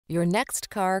Your next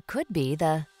car could be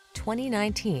the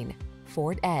 2019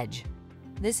 Ford Edge.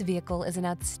 This vehicle is an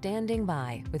outstanding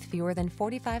buy with fewer than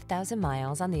 45,000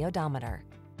 miles on the odometer.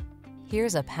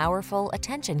 Here's a powerful,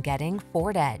 attention-getting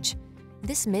Ford Edge.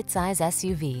 This midsize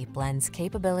SUV blends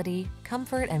capability,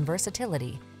 comfort, and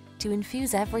versatility to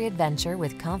infuse every adventure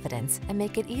with confidence and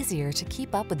make it easier to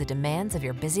keep up with the demands of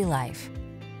your busy life.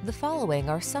 The following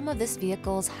are some of this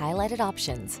vehicle's highlighted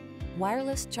options: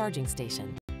 wireless charging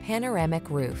station, panoramic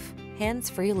roof,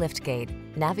 hands-free liftgate,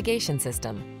 navigation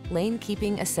system, lane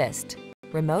keeping assist,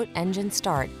 remote engine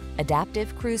start,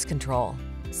 adaptive cruise control,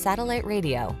 satellite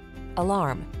radio,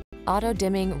 alarm,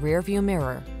 auto-dimming rearview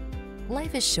mirror.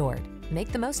 Life is short.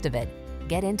 Make the most of it.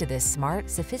 Get into this smart,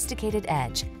 sophisticated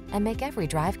Edge and make every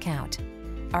drive count.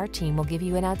 Our team will give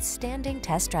you an outstanding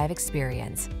test drive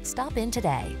experience. Stop in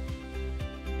today.